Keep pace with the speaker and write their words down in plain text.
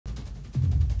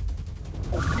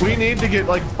We need to get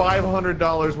like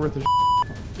 $500 worth of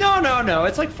No.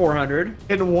 It's like 400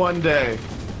 in one day.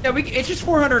 Yeah, it's just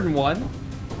 401.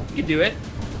 You can do it.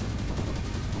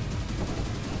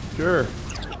 Sure.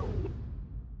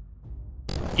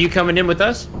 You coming in with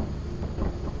us?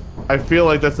 I feel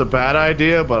like that's a bad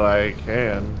idea, but I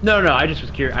can. No. I just was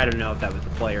curious. I don't know if that was the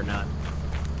play or not.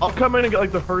 I'll come in and get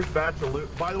like the first batch of loot.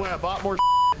 By the way, I bought more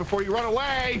before you run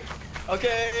away.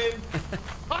 Okay.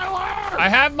 Tyler! I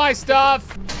have my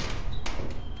stuff.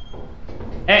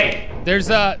 Hey. There's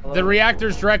the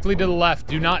reactor's directly to the left.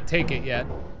 Do not take it yet.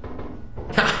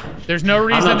 There's no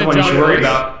reason to jump. Worry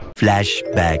about.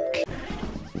 Flashback.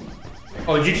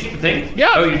 Oh, did you cheat the thing?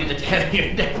 Yeah. Oh, you did.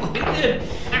 You definitely did.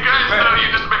 You guys know you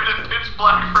just made it pitch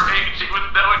black for Eiji with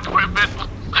no equipment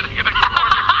sitting in a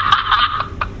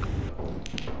corner.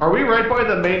 Are we right by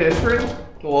the main entrance?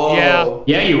 Whoa. Yeah.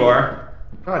 Yeah, you are.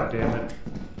 God damn it.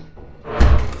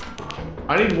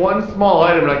 I need one small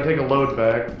item and I can take a load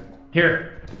back.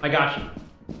 Here, I got you.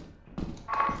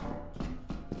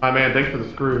 Hi man, thanks for the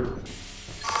screw.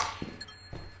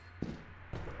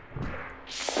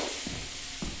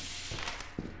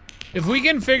 If we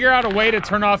can figure out a way to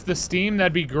turn off the steam,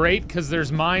 that'd be great, because there's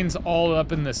mines all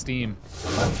up in the steam.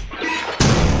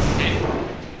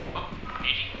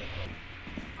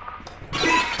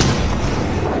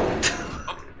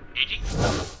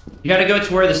 You gotta go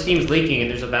to where the steam's leaking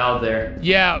and there's a valve there.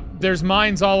 Yeah, there's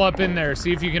mines all up in there.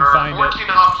 See if you can There find are it. 14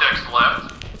 objects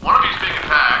left. One of these being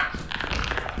attacked.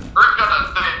 Earth got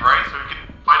a thing, right? So we can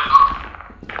find it off.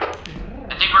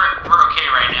 I think we're okay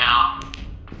right now.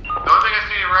 The only thing I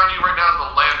see around you right now is the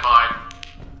landmine.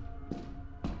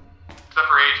 Except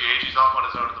for Eiji. Eiji's off on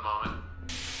his own at the moment.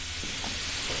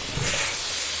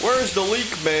 Where's the leak,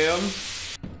 ma'am?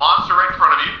 Monster right in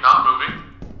front of you, not moving.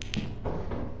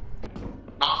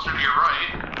 Monster to your right.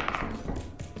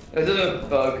 Is it a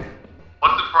bug?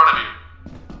 What's in front of you?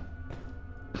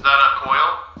 Is that a coil?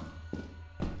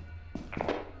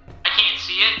 I can't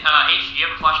see it. H, do you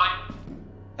have a flashlight?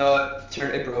 No,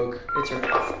 it broke. It turned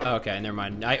off. Okay, never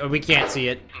mind. We can't see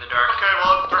it. In the dark. Okay,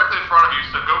 well, it's directly in front of you,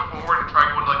 so go forward and try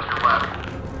going like to your left.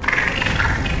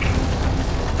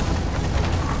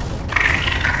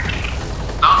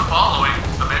 Not following,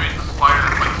 so maybe it's a spider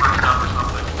that's like first up or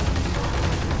something.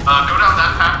 Go down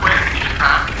that pathway, you just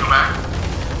pass and go back.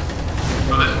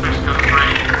 So this fish goes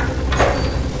straight.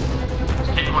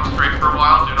 Just keep going straight for a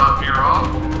while, do not veer off.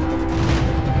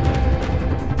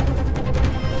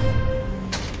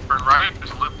 Turn right,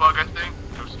 there's a loot bug I think,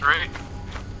 go straight.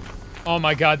 Oh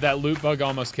my god, that loot bug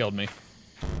almost killed me.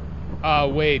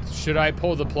 Wait, should I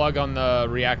pull the plug on the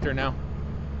reactor now?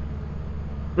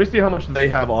 Let me see how much they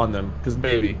have on them, because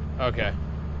maybe. Okay.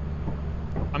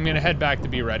 I'm gonna head back to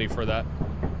be ready for that.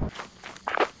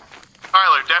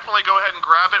 Tyler, definitely go ahead and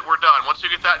grab it, we're done. Once you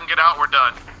get that and get out, we're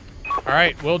done.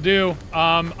 Alright, will do.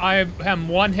 I am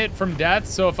one hit from death,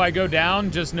 so if I go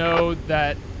down, just know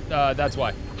that that's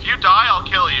why. If you die, I'll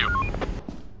kill you.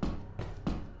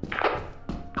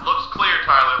 It looks clear,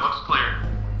 Tyler, it looks clear.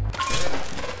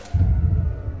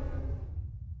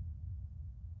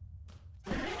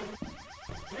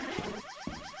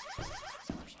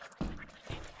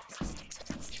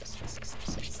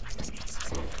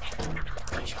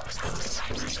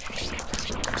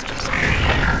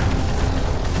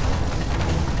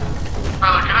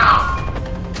 Tyler, get out.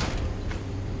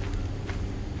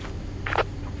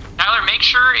 Tyler, make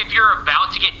sure if you're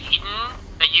about to get eaten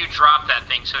that you drop that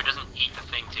thing so it doesn't eat the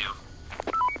thing too.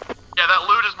 Yeah, that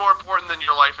loot is more important than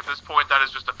your life at this point, that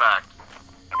is just a fact.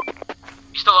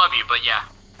 We still love you, but yeah.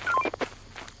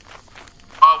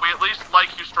 We at least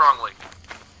like you strongly.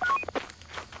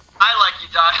 I like you,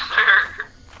 Tyler.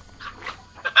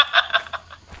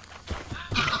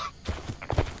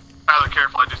 Tyler,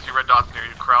 careful, I do see red dots near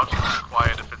you. Crouch and be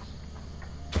quiet if it's...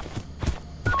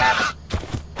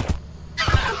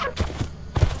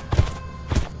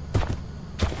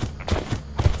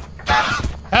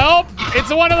 Help! It's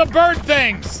one of the bird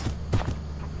things!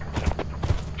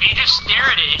 If you just stare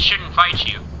at it, it shouldn't fight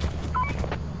you.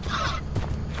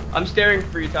 I'm staring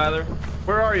for you, Tyler.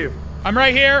 Where are you? I'm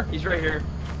right here. He's right here.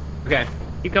 Okay.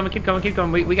 Keep coming, keep coming, keep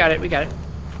coming. We got it, we got it.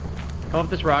 Come up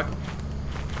this rock.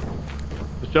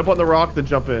 Just jump on the rock, then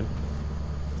jump in.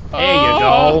 There you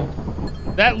go.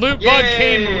 That loot bug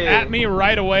came at me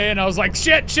right away, and I was like,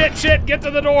 shit, get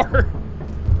to the door.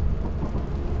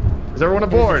 Is everyone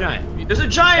aboard? There's a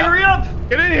giant, hurry up!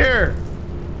 Get in here!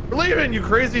 We're leaving, you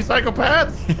crazy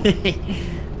psychopaths!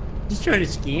 Just trying to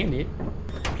scan it.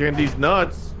 Scan these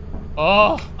nuts.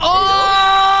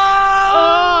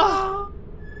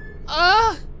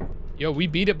 Yo, we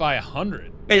beat it by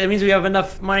 100. Hey, that means we have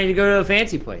enough money to go to a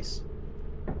fancy place.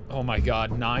 Oh my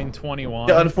god, 9:21.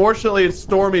 Yeah, unfortunately, it's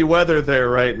stormy weather there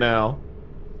right now.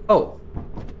 Oh.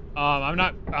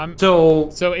 So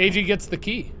Eiji gets the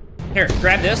key. Here,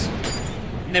 grab this.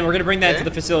 And then we're gonna bring that to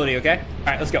the facility, okay?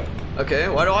 Alright, let's go. Okay,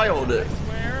 why do I hold it?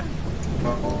 Where?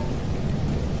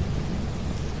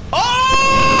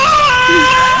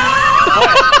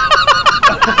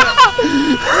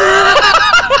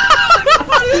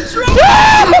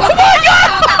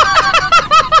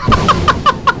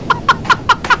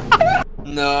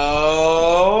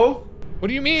 No. What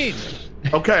do you mean?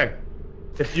 Okay,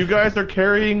 if you guys are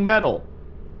carrying metal,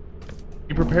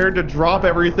 be prepared to drop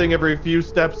everything every few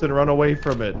steps and run away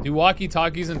from it. Do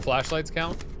walkie-talkies and flashlights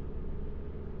count?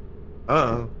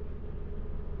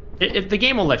 If the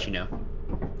game will let you know.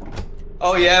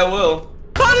 Oh yeah, it will.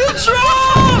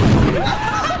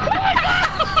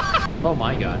 Oh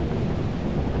my god.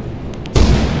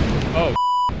 Oh.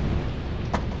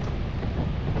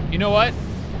 You know what?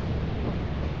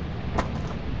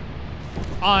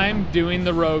 I'm doing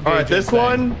the rogue. All right, this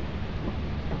thing.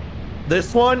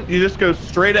 one, you just go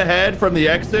straight ahead from the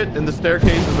exit, and the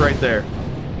staircase is right there.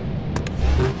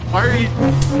 Why are you?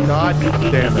 God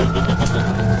damn it!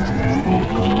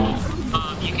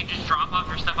 You can just drop off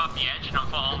your stuff off the edge and I'll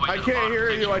fall all the way I to the can't bottom. hear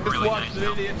It's you. I actually just really watched nice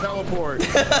an idiot teleport.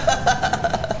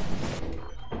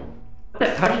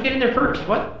 How'd you get in there first?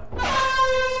 What?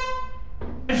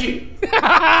 How'd you?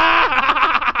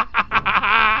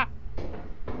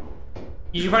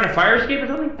 Did you find a fire escape or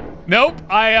something? Nope,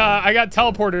 I got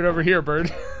teleported over here,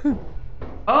 Bird.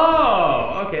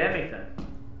 Oh, okay, that makes sense.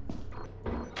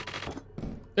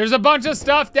 There's a bunch of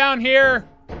stuff down here,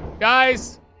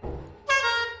 guys.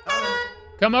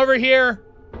 Come over here.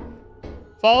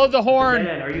 Follow the horn.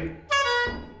 Dan, are you?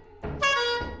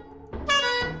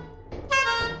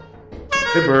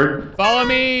 Hey, Bird. Follow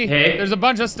me. Hey. There's a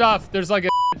bunch of stuff. There's like a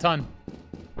ton.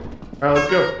 All right, let's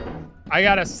go. I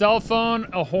got a cell phone,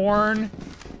 a horn,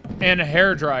 and a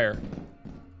hairdryer.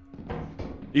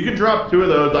 You can drop 2 of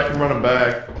those. I can run them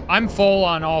back. I'm full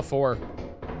on all 4.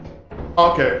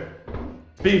 Okay.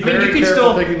 Be mean, very you can careful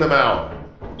still- taking them out.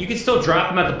 You can still drop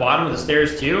them at the bottom of the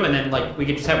stairs too, and then like we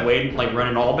could just have Wade like run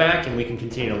it all back, and we can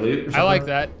continue to loot. Or something. I like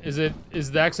that. Is the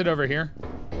exit over here?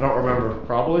 I don't remember.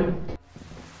 Probably.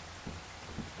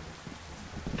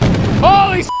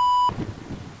 Holy s***!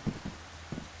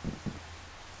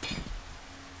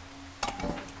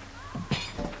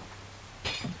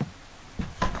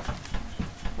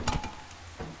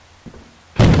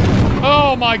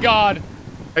 Oh my god!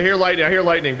 I hear lightning. I hear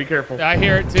lightning. Be careful. I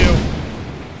hear it too.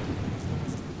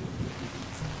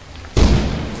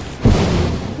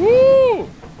 Woo!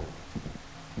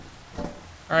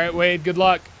 Alright, Wade, good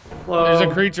luck. Hello. There's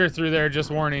a creature through there, just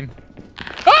warning.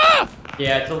 Ah!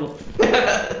 Yeah, it's a little.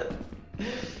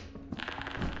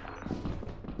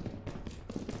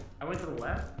 I went to the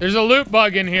left. There's a loot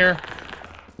bug in here.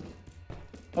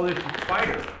 Oh, there's a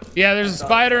spider. Yeah, there's a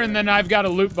spider, and then I've got a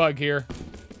loot bug here.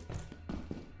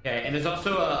 Okay, and there's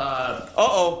also a.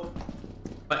 Uh-oh.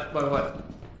 What?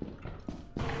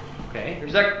 Okay.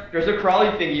 There's a crawly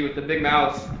thingy with the big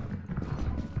mouth.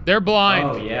 They're blind.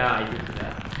 Oh yeah, I did that.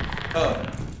 Oh.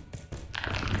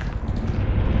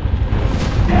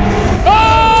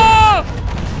 Oh!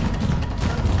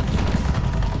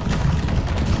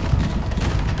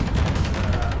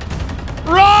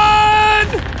 Run!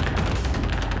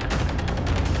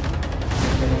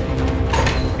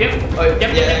 Yep. Yep.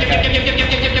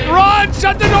 Run!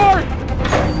 Shut the door!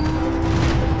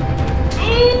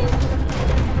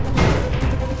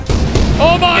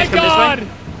 Oh my Guys, come this way. god!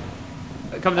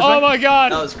 Come this Oh way. my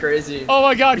god! That was crazy. Oh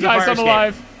my god, There's a guys, fire I'm escape.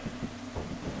 alive.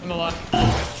 I'm alive.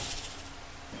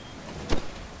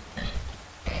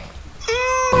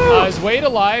 Is Wade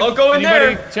alive? Oh, go in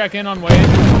Anybody there. check in on Wade?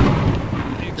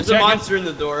 There's a monster in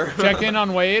the door. Check in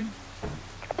on Wade.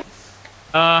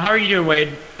 How are you doing,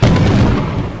 Wade?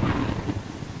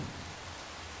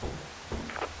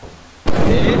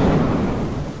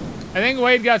 I think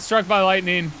Wade got struck by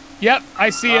lightning. Yep, I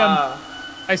see him.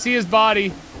 I see his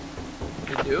body.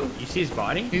 You do? You see his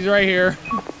body? He's right here.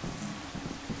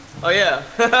 Oh yeah.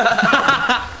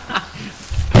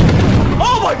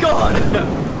 Oh my god!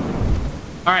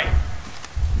 All right.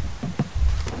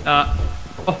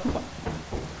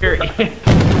 Here.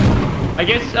 I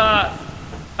guess,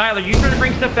 Tyler, you try to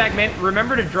bring stuff back, man.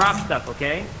 Remember to drop stuff,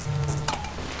 okay?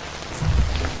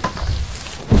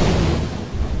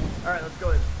 All right, let's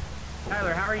go in.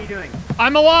 Tyler, how are you doing?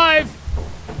 I'm alive.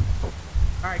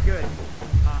 All right, good.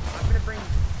 I'm gonna bring.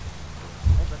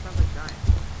 Oh, that sounds like giant.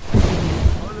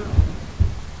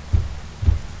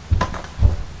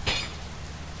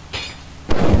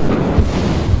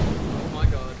 Oh my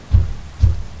god.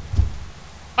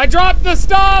 I dropped the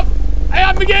stuff!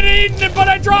 I'm getting eaten, but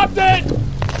I dropped it!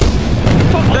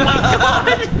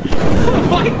 Oh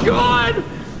my god!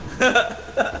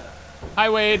 Hi,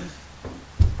 Wade.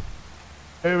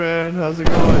 Hey man, how's it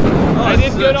going? I did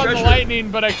it's good a on the treasure.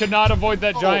 lightning, but I could not avoid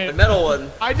that Oh, the giant. metal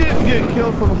one. I didn't get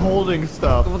killed from holding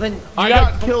stuff. Well then, I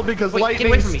got- got killed because Wait, get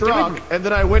away lightning from me, get away struck, from me. and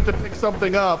then I went to pick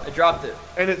something up, I dropped it.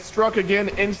 and it struck again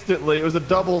instantly. It was a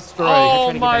double strike. Oh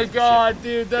to get my back to the god,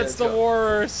 dude, that's let's the go.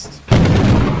 worst.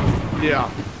 Yeah.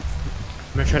 I'm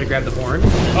gonna try to grab the horn.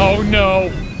 Oh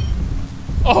no.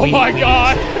 Oh Wait, my wait.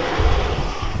 god.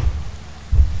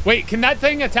 Wait, can that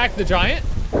thing attack the giant?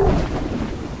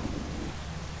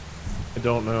 I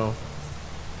don't know.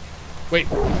 Wait.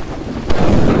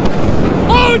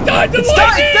 Oh, it died to It's dead!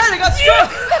 lightning! It's dead! I got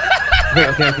struck!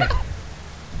 Okay.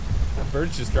 That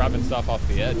bird's just dropping stuff off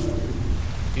the edge.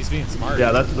 He's being smart.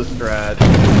 Yeah, that's the strat.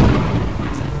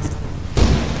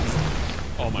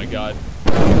 Oh my god.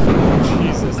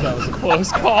 Jesus, that was a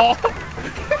close call.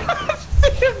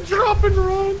 Drop and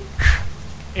run.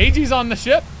 Eiji's on the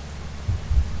ship.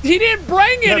 He didn't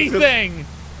bring That's anything.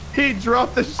 He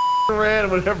dropped the and ran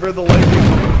whenever the lightning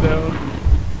came down.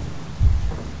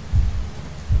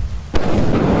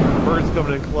 Bird's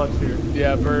coming in clutch here.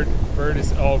 Yeah, bird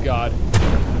is. Oh god.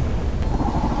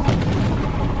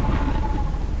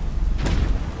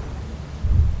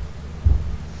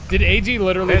 Did Eiji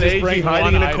literally And just Eiji bring hiding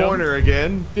one in a item? corner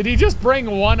again. Did he just bring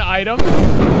one item?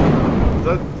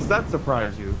 Does that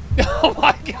surprise you? Oh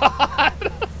my god.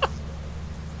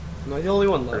 Am I the only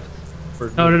one left?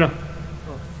 No.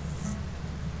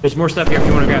 There's more stuff here if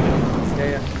you want to grab it.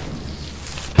 Yeah.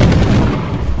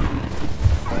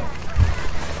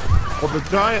 Well, the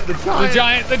giant. The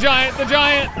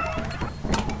giant.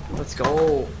 Let's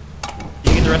go.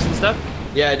 You get the rest of the stuff?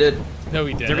 Yeah, I did. No,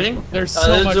 he didn't. everything? There's so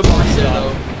There's much a more box there,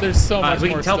 stuff. There's so much we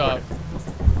more can teleport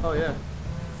stuff. Oh, yeah.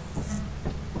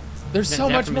 There's so Is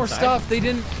that much from more inside? stuff. They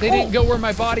didn't go where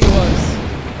my body was.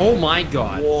 Oh my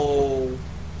god. Whoa.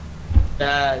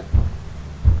 That.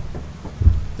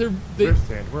 They There's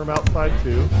sandworm outside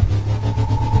too.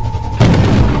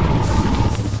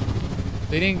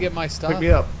 they didn't get my stuff. Pick me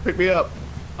up. Pick me up.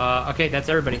 Okay, that's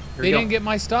everybody. Here They we go. didn't get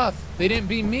my stuff. They didn't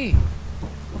beat me.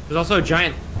 There's also a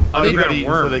giant Oh, you got underground eaten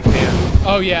so worm. they can't.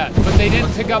 Oh yeah, but they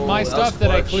didn't pick up my Oh, that stuff was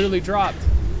that I clutch. clearly dropped.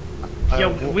 Yeah,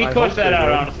 we I clutched hope that they out,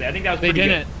 did. honestly. I think that was They pretty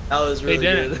didn't. That was really They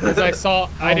didn't, good. because I saw.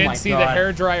 I Oh didn't my see the God.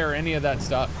 hairdryer or any of that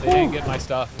stuff. They didn't get my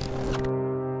stuff.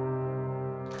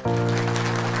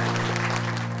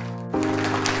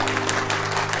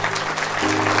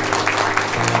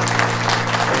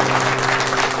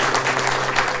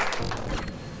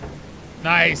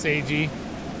 Nice, Eiji.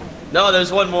 No,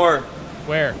 there's one more.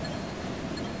 Where?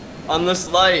 On this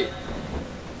light.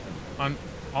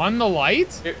 On the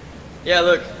light? Here. Yeah,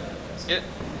 look. See it?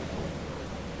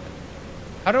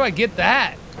 How do I get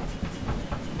that?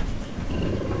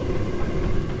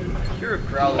 You're a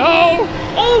growler. Oh!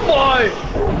 Oh boy!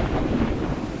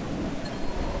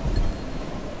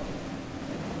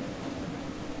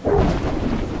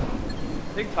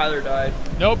 I think Tyler died.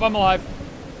 Nope, I'm alive.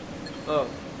 Oh.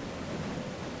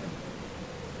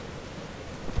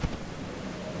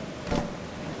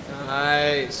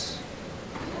 Nice.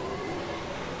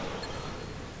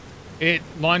 It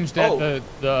lunged Oh. at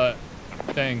the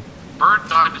thing. Bird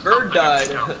died to Bird something, I died.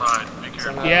 think, outside. Be careful.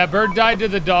 Somehow. Yeah, bird died to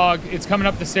the dog. It's coming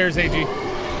up the stairs, Eiji.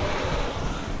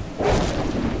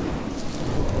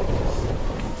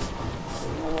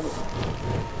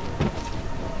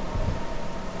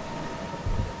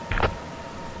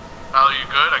 Tyler, you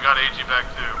good? I got Eiji back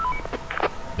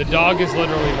too. The dog is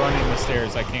literally running the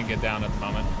stairs. I can't get down at the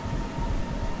moment.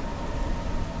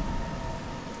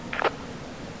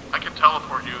 I can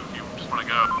teleport you if you just want to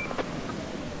go.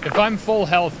 If I'm full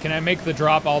health, can I make the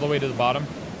drop all the way to the bottom?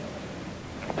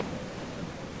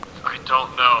 I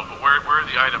don't know, but where are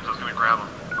the items? I was gonna grab them.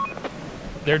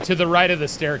 They're to the right of the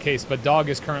staircase, but dog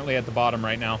is currently at the bottom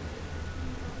right now.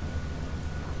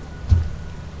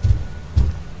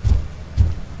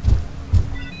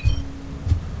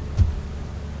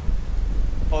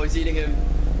 Oh, he's eating him.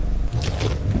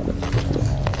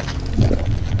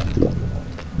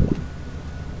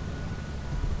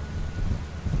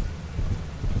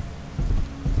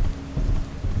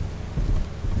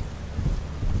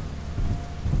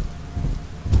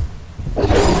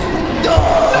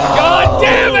 God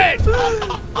damn it!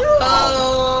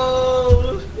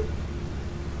 Oh!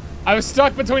 I was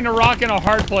stuck between a rock and a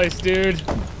hard place, dude.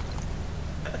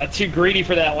 That's too greedy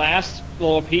for that last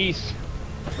little piece.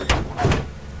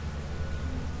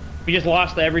 We just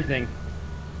lost everything.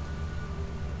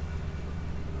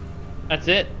 That's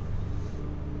it.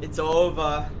 It's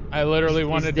over. I literally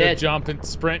wanted to dead. jump and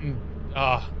sprint and...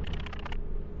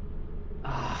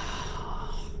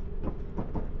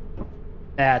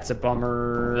 That's a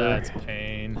bummer. That's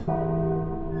pain.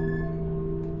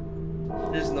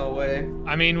 There's no way.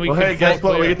 I mean, we Well, could hey, guess full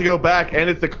what? We clear. get to go back, and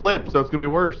it's a clip, so it's gonna be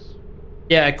worse.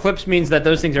 Yeah, Eclipse means that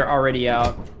those things are already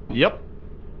out. Yep.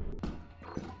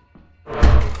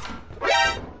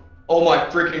 Oh my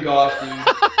freaking gosh, dude.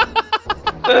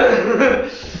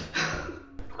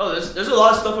 Oh, there's a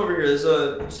lot of stuff over here. There's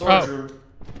a storage room.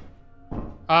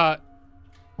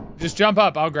 Just jump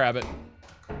up. I'll grab it.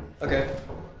 Okay.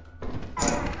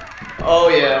 Oh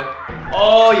yeah.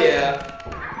 Oh yeah.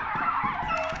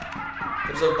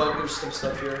 There's some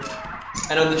stuff here.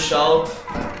 And on the shelf,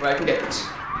 where I can get this.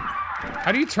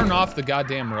 How do you turn off the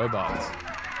goddamn robots?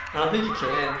 I don't think you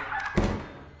can.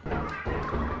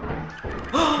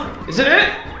 Is it it?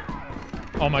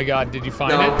 Oh my god, did you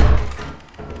find No.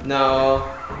 it?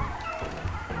 No.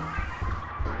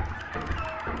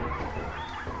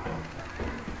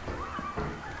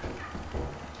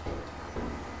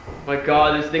 My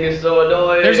god, this thing is so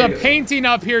annoying. There's a painting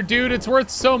up here, dude. It's worth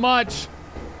so much.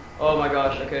 Oh my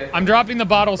gosh, okay. I'm dropping the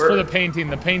bottles for the painting.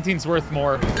 The painting's worth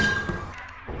more.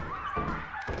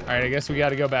 Alright, I guess we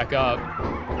gotta go back up.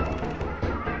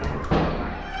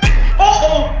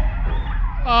 Oh!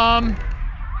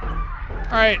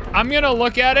 Alright, I'm gonna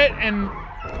look at it and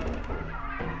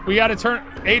we gotta turn...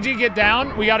 Eiji, get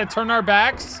down. We gotta turn our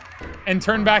backs and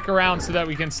turn back around so that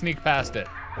we can sneak past it.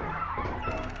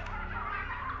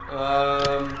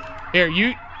 Here,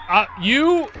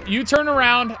 you turn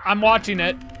around. I'm watching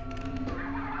it.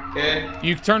 Okay.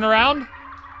 You turn around?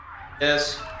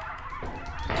 Yes.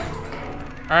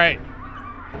 All right.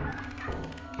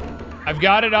 I've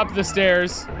got it up the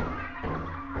stairs.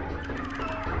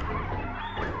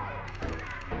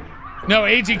 No,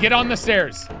 Eiji, get on the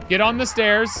stairs. Get on the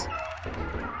stairs.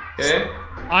 Okay.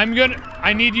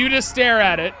 I need you to stare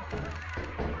at it.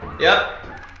 Yep.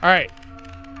 All right.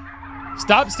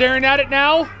 Stop staring at it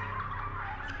now.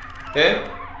 Okay.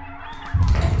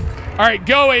 All right,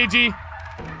 go, Eiji.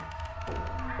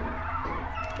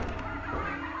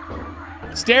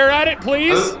 Stare at it,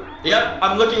 please. Yep,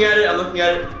 I'm looking at it. I'm looking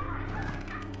at it.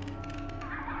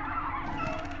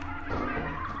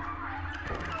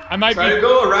 I might Try to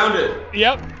go around it.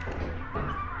 Yep.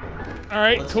 All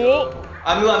right, Let's cool. go.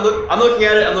 I'm looking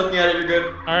at it. I'm looking at it. You're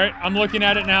good. All right, I'm looking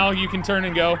at it now. You can turn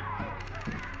and go.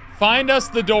 Find us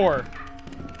the door.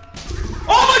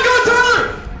 Oh my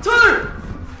god, Tyler!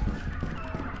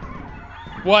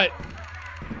 What?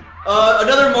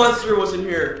 Another monster was in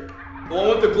here. The one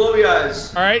with the glowy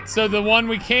eyes. All right, so the one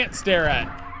we can't stare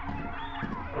at.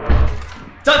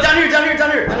 Down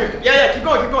here. Yeah, keep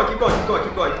going. Keep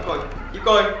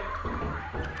going.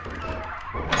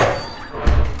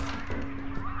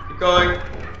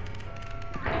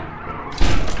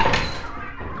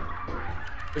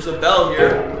 There's a bell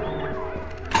here.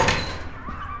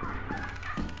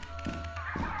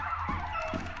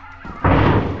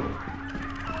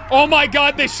 Oh my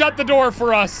god, they shut the door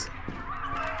for us.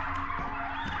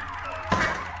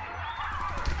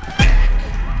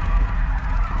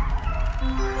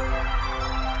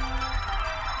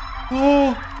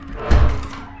 Oh.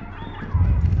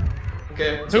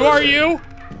 Okay. Who are you?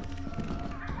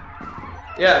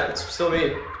 Yeah, it's still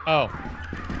me. Oh.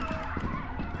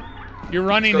 Your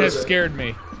running has scared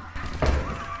me.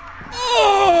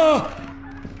 Oh!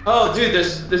 Oh, dude,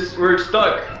 we're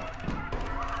stuck.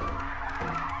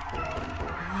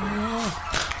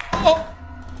 Oh!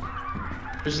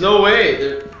 There's no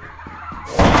way.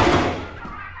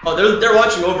 Oh, they're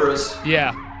watching over us.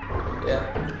 Yeah.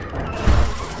 Yeah.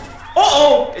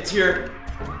 Oh, it's here.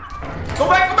 Go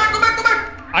back.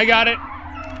 I got it.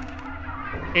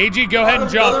 Eiji, go ahead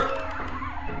and jump.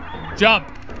 Jump.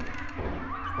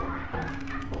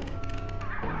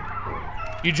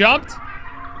 You jumped?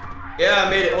 Yeah, I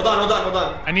made it. Hold on.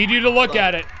 I need you to look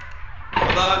at it.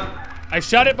 Hold on. I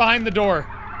shut it behind the door.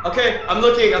 Okay, I'm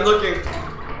looking.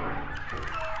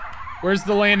 Where's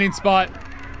the landing spot?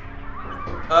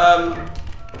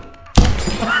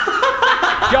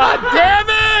 God damn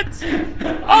it!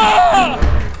 Oh!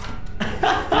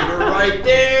 You're right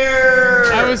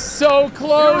there. I was so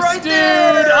close, right dude!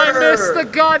 there! I missed the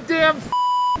goddamn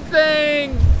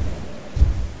thing!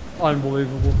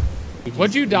 Unbelievable.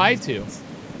 What'd you die to?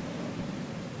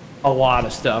 A lot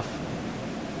of stuff.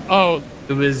 Oh,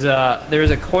 It was there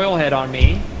was a coil head on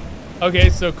me. okay,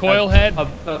 so coil head.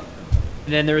 And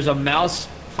then there was a mouse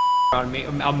on me,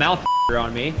 a mouth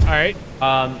on me. Alright.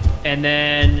 And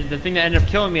then the thing that ended up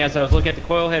killing me as I was looking at the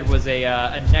coil head was a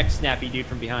neck snappy dude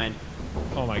from behind.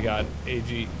 Oh my god,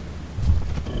 AG.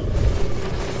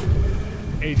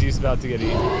 AG's about to get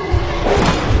eaten.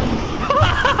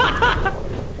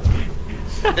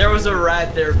 There was a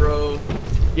rat there, bro.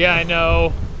 Yeah, I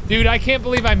know. Dude, I can't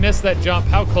believe I missed that jump.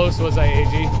 How close was I, AG?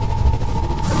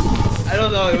 I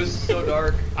don't know, it was so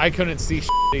dark. I couldn't see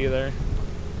shit either.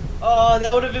 Oh,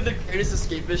 that would have been the greatest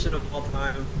escape mission of all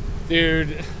time.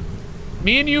 Dude,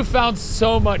 me and you found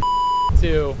so much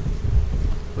too.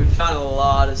 We found a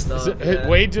lot of stuff. Is yeah.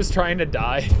 Wade just trying to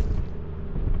die?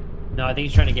 No, I think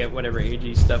he's trying to get whatever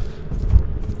AG stuff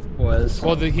was.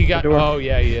 Well, he got. Oh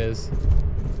yeah, he is.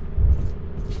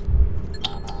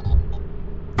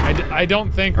 I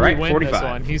don't think we win 45. This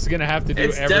one. He's gonna have to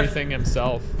do everything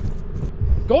himself.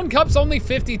 Golden Cup's only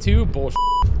 52. Bullshit.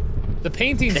 The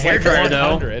painting's the like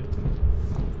 100.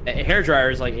 The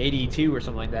hairdryer is like 82 or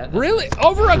something like that. Really?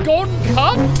 Over a Golden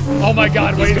Cup? Oh my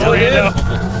God! Wait, oh,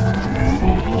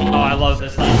 I love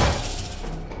this thing.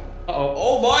 Uh-oh.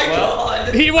 Oh my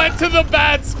God! He went to the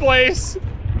bad place.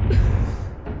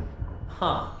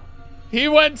 Huh. He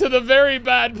went to the very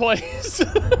bad place.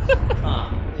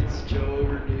 Huh. It's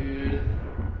Jover, dude.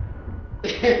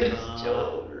 It's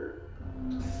Jover.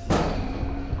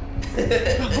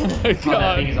 Oh my God. Oh,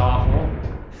 that thing is awful.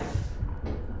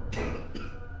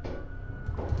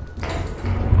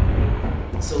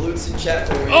 Salutes in chat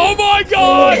for me. Oh my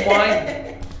God! Oh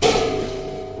my.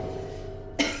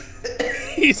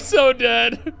 He's so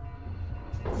dead.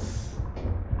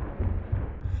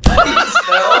 He just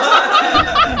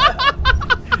fell.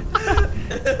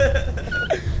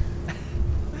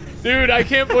 Dude, I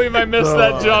can't believe I missed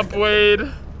that jump,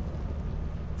 Wade.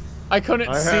 I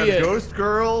couldn't see it. Ghost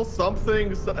Girl,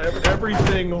 something,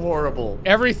 everything horrible.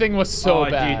 Everything was so Oh,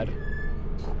 bad. dude.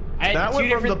 I had That two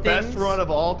went from the different best things. run of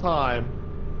all time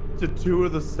to 2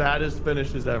 of the saddest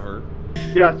finishes ever.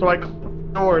 Yeah, so I closed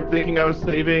the door thinking I was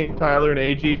saving Tyler and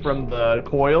AG from the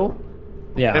coil.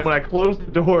 Yeah. And when I closed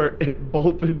the door, it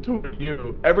bolted toward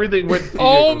you. Everything went to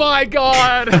Oh you. my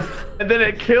God. And then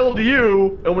it killed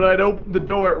you, and when I'd opened the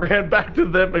door, it ran back to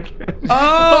them again.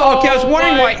 Oh, okay. I was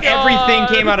wondering my why everything God.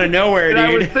 came out of nowhere, And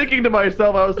I was dude. thinking to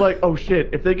myself, I was like, oh shit,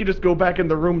 if they could just go back in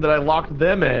the room that I locked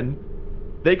them in,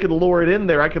 they could lure it in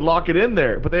there, I could lock it in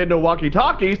there. But they had no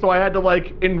walkie-talkie, so I had to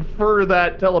like infer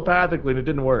that telepathically, and it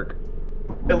didn't work.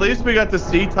 At least we got to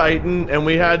see Titan, and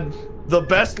we had the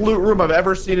best loot room I've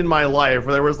ever seen in my life,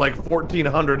 where there was like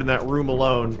 1,400 in that room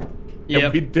alone. Yep.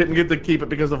 And we didn't get to keep it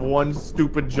because of one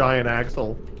stupid giant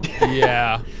axle.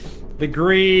 Yeah. The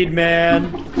greed,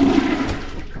 man.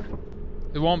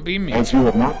 It won't be me. As you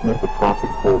have not met the profit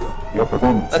quota, your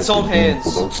performance Let's has hold been deemed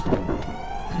hands. below standard.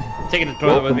 Taking the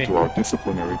toilet with Welcome me. to our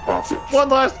disciplinary process. One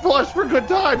last flush for good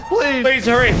times, please! Please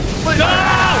hurry.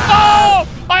 Oh!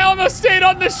 I almost stayed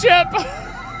on the ship.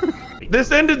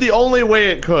 This ended the only way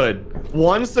it could.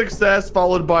 One success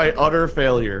followed by utter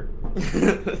failure.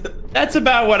 That's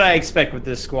about what I expect with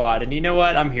this squad, and you know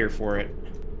what? I'm here for it.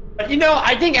 But you know,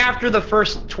 I think after the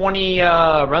first 20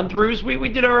 run-throughs, we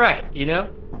did all right. You know.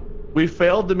 We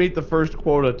failed to meet the first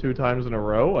quota 2 times in a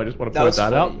row. I just want to That point was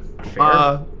that out. funny.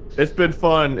 Fair. It's been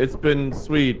fun. It's been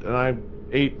sweet, and I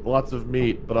ate lots of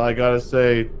meat. But I gotta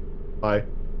say, bye.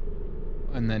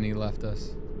 And then he left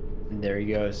us. And there he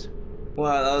goes.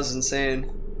 Wow, that was insane.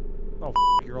 Oh,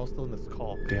 you're all still in this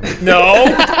call. Damn it. No.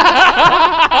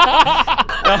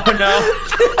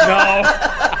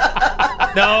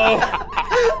 No.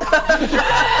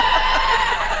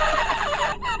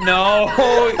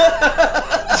 No.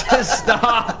 Just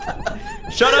stop.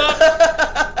 Shut up.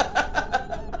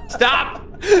 Stop.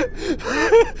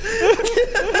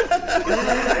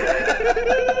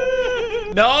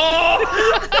 No.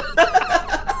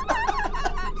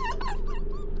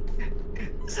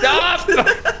 Stop.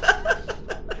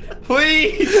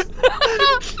 Please.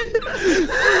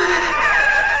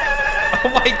 Oh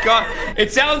my God.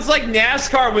 It sounds like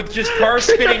NASCAR with just cars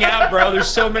spinning out, bro. There's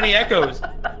so many echoes.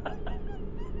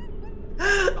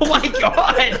 Oh my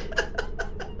God.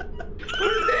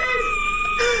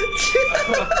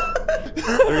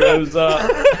 There goes, oh,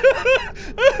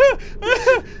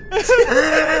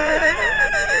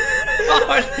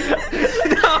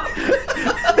 no.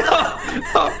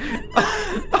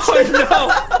 Oh no.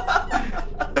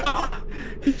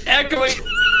 Echoing.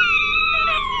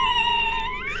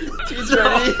 He's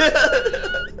ready.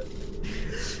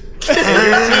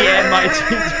 and my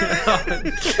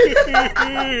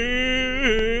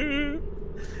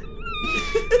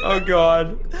Oh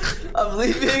God. I'm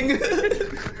leaving.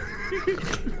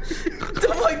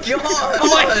 Oh my God. Oh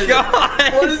my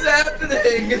God. What is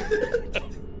happening?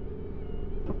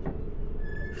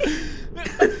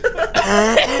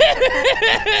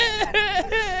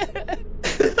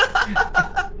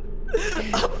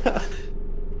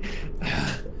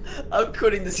 I'm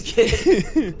quitting this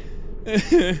game.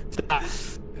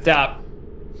 Stop.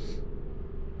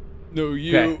 No,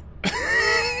 you.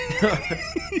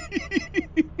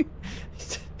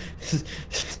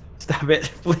 Stop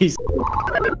it, please.